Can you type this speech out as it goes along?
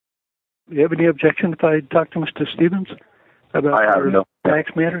Do you have any objection if I talk to Mr. Stevens about I have no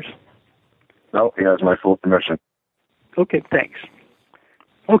tax matters? No, he has my full permission. Okay, thanks.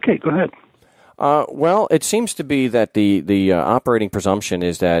 Okay, go ahead. Well, it seems to be that the operating presumption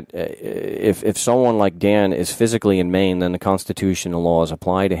is that if someone like Dan is physically in Maine, then the Constitution and laws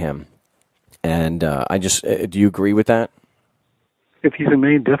apply to him. And do you agree with that? If he's in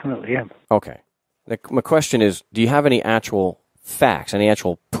Maine, definitely, yeah. Okay. My question is, do you have any actual facts, any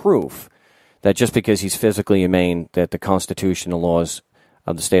actual proof that just because he's physically in Maine, that the Constitution and laws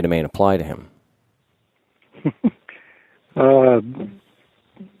of the state of Maine apply to him?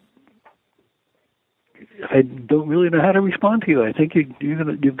 I don't really know how to respond to you. I think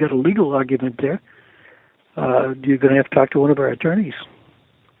you've got a legal argument there. You're going to have to talk to one of our attorneys.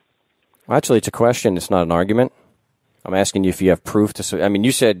 Well, actually, it's a question. It's not an argument. I'm asking you if you have proof to. I mean,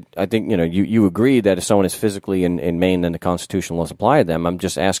 you said, I think, you agreed that if someone is physically in Maine, then the Constitutional laws apply to them. I'm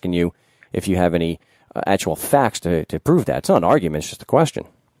just asking you if you have any actual facts to prove that. It's not an argument. It's just a question.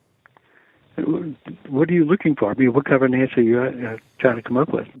 What are you looking for? I mean, what kind of an answer are you trying to come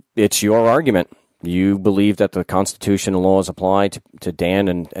up with? It's your argument. You believe that the Constitution and laws apply to Dan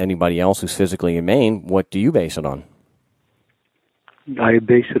and anybody else who's physically in Maine. What do you base it on? I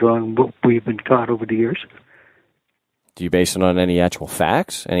base it on what we've been taught over the years. Do you base it on any actual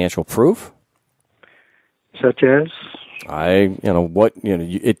facts, any actual proof? Such as?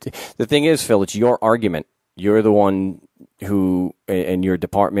 The thing is, Phil, it's your argument. You're the one who, in your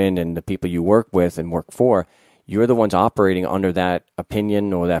department and the people you work with and work for, you're the ones operating under that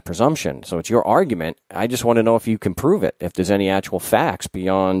opinion or that presumption. So it's your argument. I just want to know if you can prove it, if there's any actual facts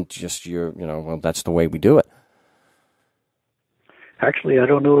beyond just that's the way we do it. Actually, I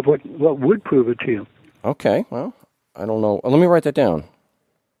don't know what would prove it to you. Okay, well, I don't know. Let me write that down.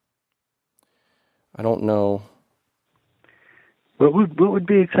 I don't know. What would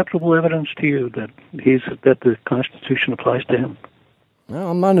be acceptable evidence to you that the Constitution applies to him? No,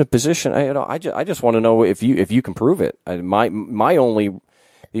 I'm not in a position. I just want to know if you can prove it.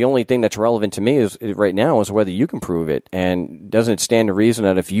 The only thing that's relevant to me is right now is whether you can prove it. And doesn't it stand to reason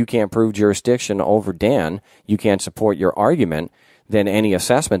that if you can't prove jurisdiction over Dan, you can't support your argument, then any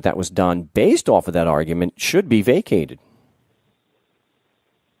assessment that was done based off of that argument should be vacated.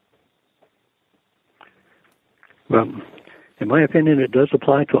 Well, in my opinion, it does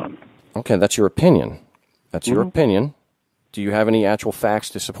apply to him. Okay, that's your opinion. That's your opinion. Do you have any actual facts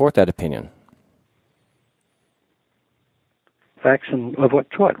to support that opinion? Facts of what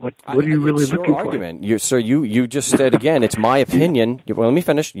sort? What are you really looking for? Argument. You just said again, it's my opinion. Well, let me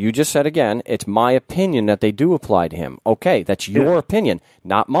finish. You just said again, it's my opinion that they do apply to him. Okay, that's your opinion,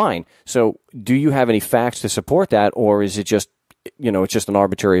 not mine. So do you have any facts to support that, or is it just, it's just an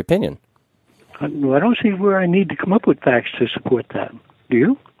arbitrary opinion? I don't see where I need to come up with facts to support that. Do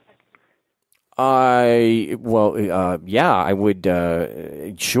you? I would,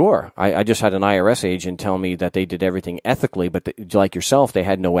 sure. I just had an IRS agent tell me that they did everything ethically, but like yourself, they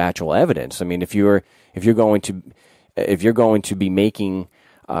had no actual evidence. I mean, if you're going to be making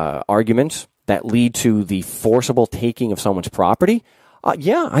arguments that lead to the forcible taking of someone's property,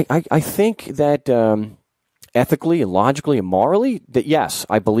 I think that ethically and logically and morally, that yes,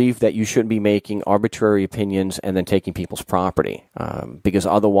 I believe that you shouldn't be making arbitrary opinions and then taking people's property, because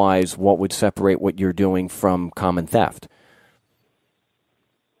otherwise, what would separate what you're doing from common theft?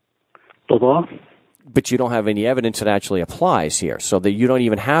 The law? But you don't have any evidence that actually applies here, so that you don't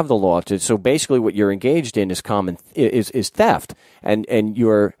even have the law. So basically, what you're engaged in is is theft, and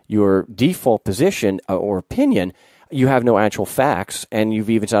your default position or opinion. You have no actual facts, and you've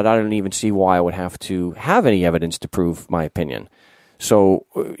even said, I don't even see why I would have to have any evidence to prove my opinion. So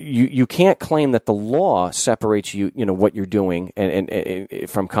you can't claim that the law separates what you're doing and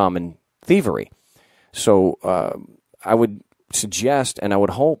from common thievery. So I would suggest, and I would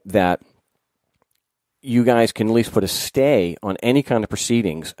hope that you guys can at least put a stay on any kind of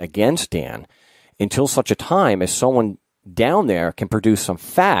proceedings against Dan until such a time as someone down there can produce some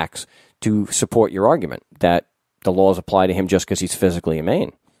facts to support your argument that the laws apply to him just because he's physically in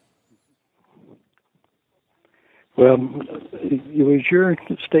Maine. Well, it was your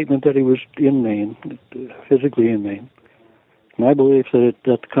statement that he was in Maine, physically in Maine. My belief that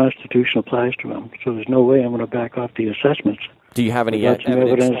the Constitution applies to him, so there's no way I'm going to back off the assessments. Do you have any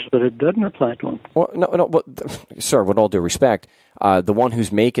evidence that it doesn't apply to him? Well, no, sir, with all due respect, the one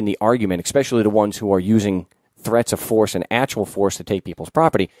who's making the argument, especially the ones who are using threats of force and actual force to take people's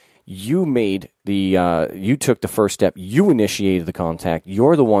property, you took the first step. You initiated the contact.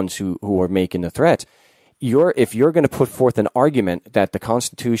 You're the ones who are making the threats. if you're going to put forth an argument that the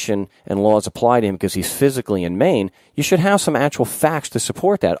Constitution and laws apply to him because he's physically in Maine, you should have some actual facts to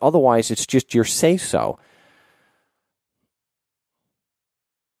support that. Otherwise, it's just your say-so.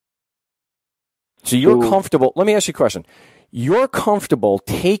 So you're comfortable. Let me ask you a question. You're comfortable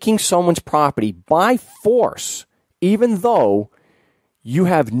taking someone's property by force, even though you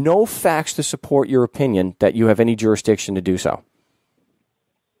have no facts to support your opinion that you have any jurisdiction to do so?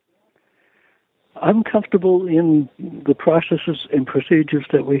 I'm comfortable in the processes and procedures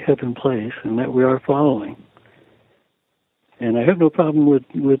that we have in place and that we are following. And I have no problem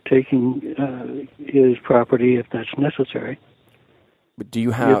with taking his property if that's necessary. But do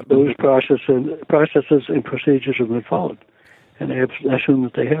you have... If those processes and procedures have been followed. And I assume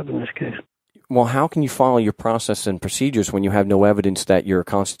that they have in this case. Well, how can you follow your process and procedures when you have no evidence that your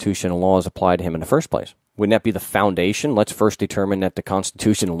Constitution and laws apply to him in the first place? Wouldn't that be the foundation? Let's first determine that the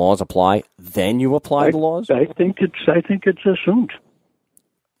Constitution and laws apply, then you apply the laws? I think it's assumed.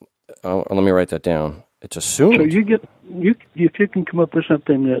 Oh, let me write that down. It's assumed. So if you can come up with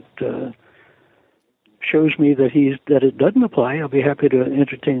something that shows me that it doesn't apply, I'll be happy to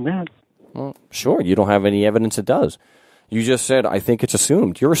entertain that. Well, sure. You don't have any evidence it does. You just said, I think it's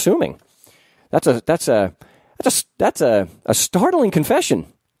assumed. You're assuming. That's a startling confession,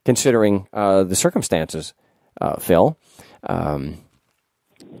 considering the circumstances, Phil. I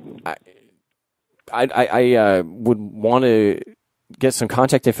would want to get some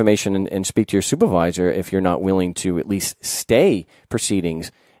contact information and speak to your supervisor if you're not willing to at least stay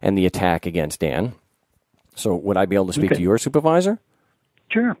proceedings and the attack against Dan. So would I be able to speak to your supervisor?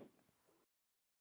 Sure.